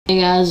Hey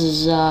guys,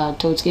 this is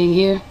TotesGang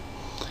here,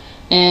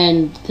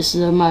 and this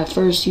is my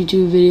first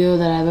YouTube video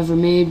that I've ever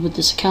made with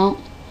this account.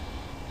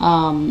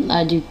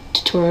 I do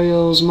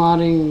tutorials,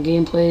 modding, and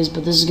gameplays,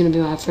 but this is going to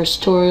be my first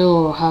tutorial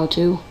or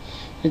how-to.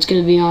 It's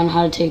going to be on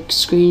how to take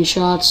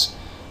screenshots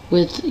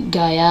with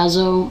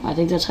Gyazo. I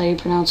think that's how you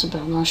pronounce it,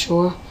 but I'm not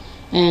sure.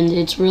 And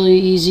it's really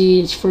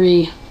easy, it's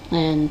free,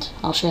 and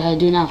I'll show you how to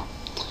do it now.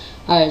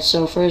 Alright,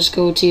 so first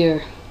go to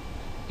your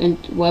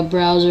web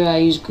browser. I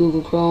use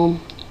Google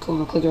Chrome. Go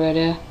and click it right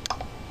there.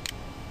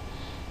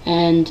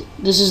 And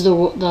this is the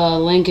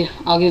link.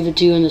 I'll give it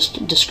to you in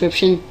the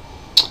description,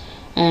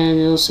 and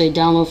it'll say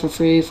download for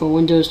free for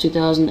Windows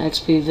 2000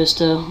 XP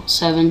Vista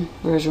 7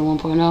 version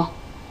 1.0.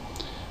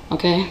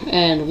 Okay,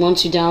 and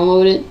once you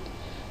download it,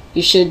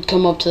 you should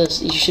come up to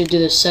this. You should do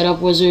the setup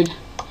wizard,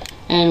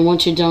 and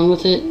once you're done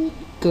with it,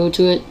 go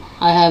to it.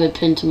 I have it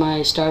pinned to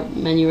my start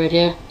menu right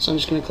here, so I'm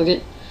just gonna click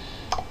it.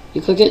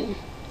 You click it,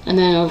 and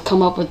then it'll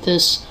come up with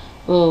this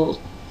little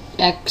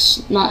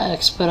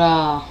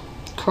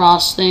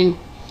cross thing.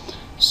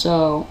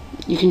 So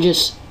you can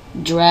just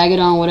drag it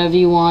on whatever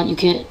you want. You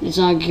can't, it's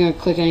not gonna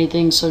click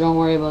anything, so don't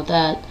worry about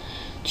that.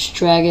 Just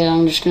drag it.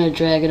 I'm just gonna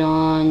drag it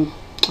on.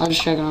 I'll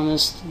just drag it on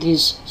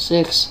these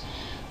 6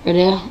 right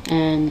there,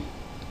 and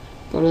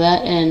go to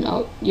that, and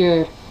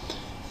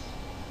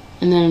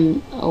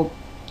then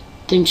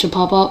things should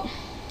pop up,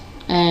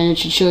 and it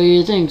should show you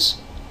your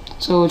things.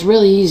 So it's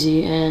really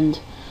easy, and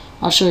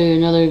I'll show you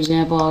another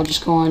example. I'll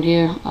just go on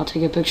here. I'll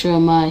take a picture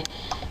of my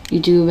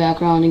YouTube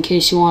background in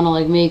case you want to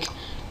like make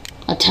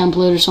a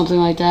template or something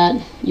like that.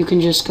 You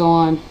can just go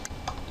on,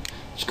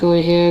 just go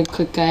here,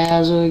 click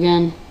Gyazo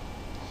again,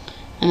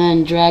 and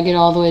then drag it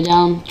all the way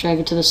down, drag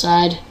it to the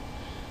side,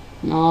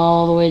 and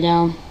all the way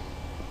down.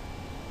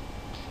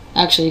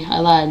 Actually, I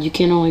lied. You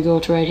can only go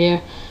to right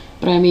here,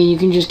 but I mean you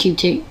can just keep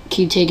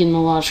taking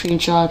a lot of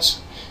screenshots,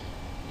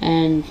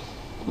 and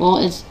well,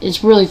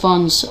 it's really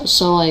fun.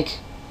 So like,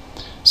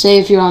 say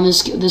if you're on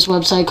this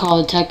website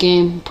called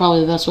TotesGang,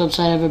 probably the best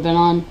website I've ever been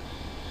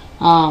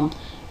on.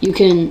 You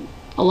can.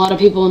 A lot of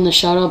people in the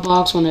shoutout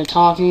box, when they're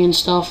talking and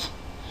stuff,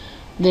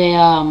 they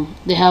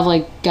have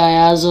like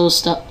Gyazo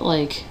stuff,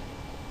 like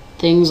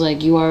things like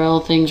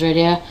URL things right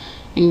here,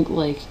 and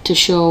like to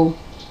show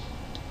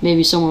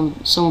maybe someone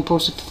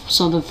posted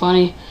something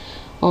funny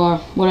or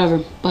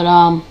whatever. But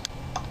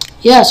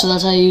yeah, so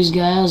that's how you use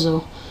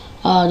Gyazo.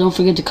 Don't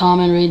forget to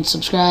comment, rate, and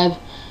subscribe,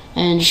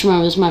 and just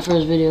remember this is my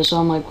first video, so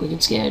I'm like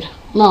wicked scared.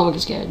 Not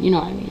wicked scared, you know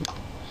what I mean.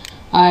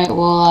 Alright,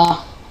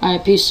 well,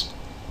 alright, peace.